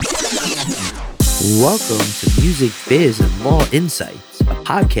Welcome to Music Biz and Law Insights, a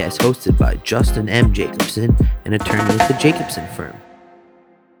podcast hosted by Justin M. Jacobson, an attorney at the Jacobson firm.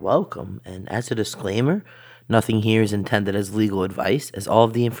 Welcome, and as a disclaimer, nothing here is intended as legal advice, as all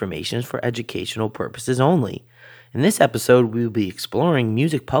of the information is for educational purposes only. In this episode, we will be exploring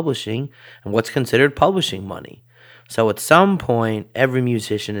music publishing and what's considered publishing money. So at some point, every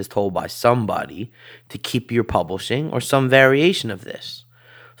musician is told by somebody to keep your publishing or some variation of this.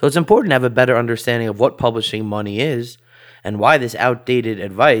 So it's important to have a better understanding of what publishing money is and why this outdated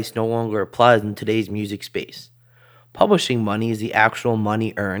advice no longer applies in today's music space. Publishing money is the actual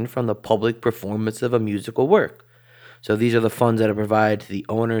money earned from the public performance of a musical work. So these are the funds that are provided to the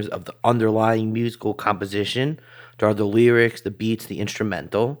owners of the underlying musical composition, which are the lyrics, the beats, the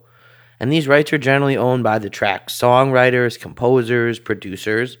instrumental. And these rights are generally owned by the track songwriters, composers,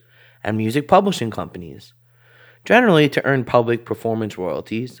 producers, and music publishing companies. Generally, to earn public performance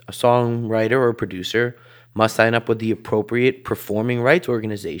royalties, a songwriter or producer must sign up with the appropriate performing rights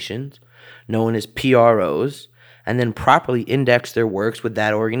organizations, known as PROs, and then properly index their works with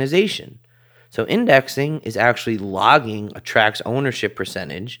that organization. So indexing is actually logging a track's ownership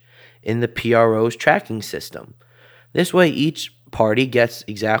percentage in the PRO's tracking system. This way, each party gets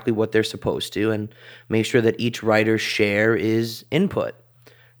exactly what they're supposed to and make sure that each writer's share is input.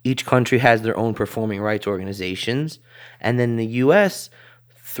 Each country has their own performing rights organizations, and then in the U.S.,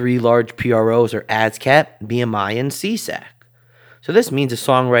 three large PROs are ASCAP, BMI, and SESAC. So this means a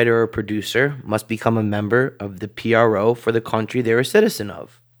songwriter or producer must become a member of the PRO for the country they're a citizen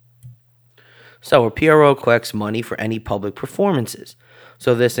of. So a PRO collects money for any public performances.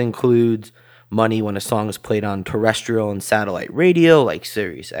 So this includes money when a song is played on terrestrial and satellite radio, like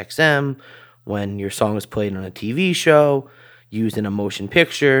Sirius XM, when your song is played on a TV show, used in a motion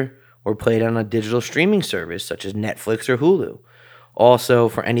picture, or played on a digital streaming service such as Netflix or Hulu. Also,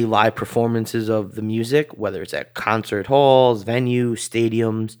 for any live performances of the music, whether it's at concert halls, venues,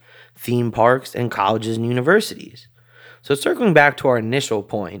 stadiums, theme parks, and colleges and universities. So circling back to our initial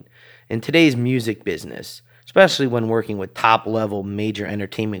point, in today's music business, especially when working with top-level major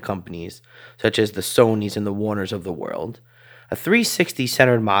entertainment companies such as the Sonys and the Warners of the world, a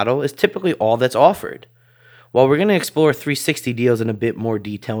 360-centered model is typically all that's offered. While we're going to explore 360 deals in a bit more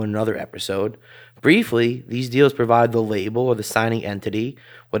detail in another episode, briefly, these deals provide the label or the signing entity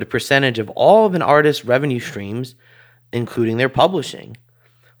with a percentage of all of an artist's revenue streams, including their publishing.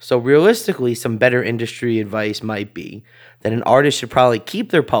 So realistically, some better industry advice might be that an artist should probably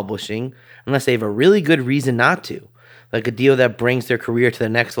keep their publishing unless they have a really good reason not to, like a deal that brings their career to the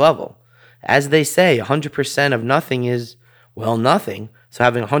next level. As they say, 100% of nothing is, well, nothing. So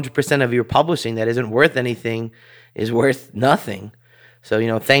having 100% of your publishing that isn't worth anything is worth nothing.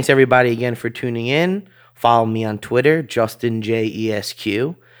 So, thanks everybody again for tuning in. Follow me on Twitter,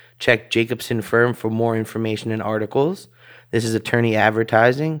 JustinJESQ. Check Jacobson Firm for more information and articles. This is attorney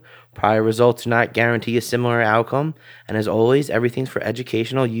advertising. Prior results do not guarantee a similar outcome. And as always, everything's for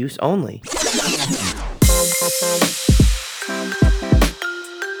educational use only.